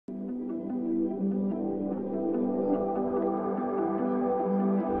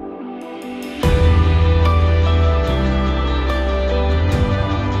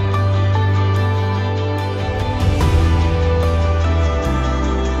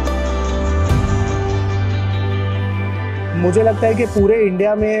मुझे लगता है कि पूरे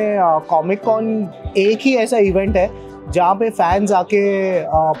इंडिया में कॉमिक कॉन एक ही ऐसा इवेंट है जहाँ पे फैंस आके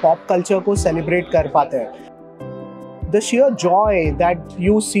पॉप कल्चर को सेलिब्रेट कर पाते हैं. The sheer joy that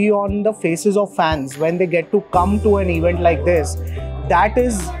you see on the faces of fans when they get to come to an event like this, that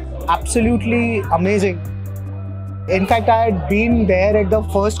is absolutely amazing. In fact, I had been there at the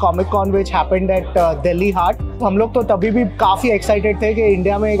first Comic Con which happened at Delhi Heart. हम लोग तो तभी भी काफ़ी excited थे कि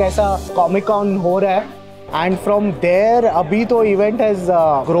India में एक ऐसा Comic Con हो रहा है. And from there, अभी तो event has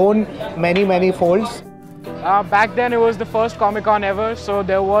grown many folds. Back then it was the first Comic Con ever, so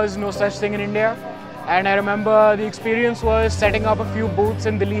there was no such thing in India. And I remember the experience was setting up a few booths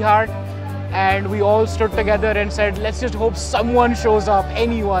in Delhi Heart, and we all stood together and said, let's just hope someone shows up,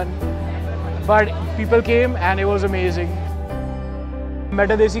 anyone. But people came and it was amazing.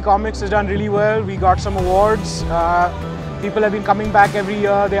 Meta Desi Comics has done really well. We got some awards. People have been coming back every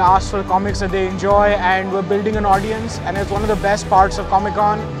year. They ask for comics that they enjoy, and we're building an audience, and it's one of the best parts of Comic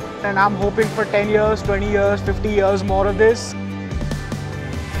Con. And I'm hoping for 10 years, 20 years, 50 years more of this.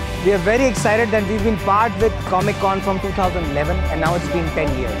 We are very excited that we've been part with Comic Con from 2011 and now it's been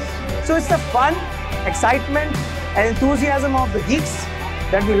 10 years. So it's the fun, excitement and enthusiasm of the geeks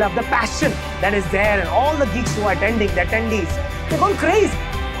that we love, the passion that is there, and all the geeks who are attending, the attendees, they're going crazy.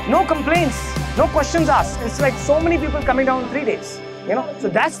 No complaints, no questions asked. It's like so many people coming down in 3 days, you know. So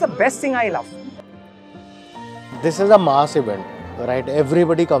that's the best thing I love. This is a mass event, right?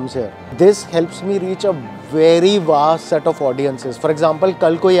 Everybody comes here. This helps me reach a very vast set of audiences. For example,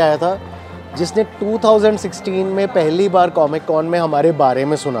 कल कोई आया था जिसने 2016 में पहली बार comic cone में हमारे बारे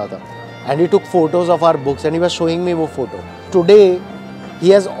में सुना था, and he took photos of our books and he was showing me वो photo. Today he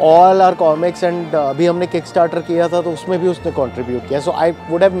has all our comics, and अभी हमने Kickstarter किया था तो उसमें भी उसने contribute किया. So I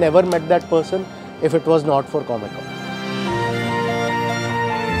would have never met that person if it was not for Comic Con.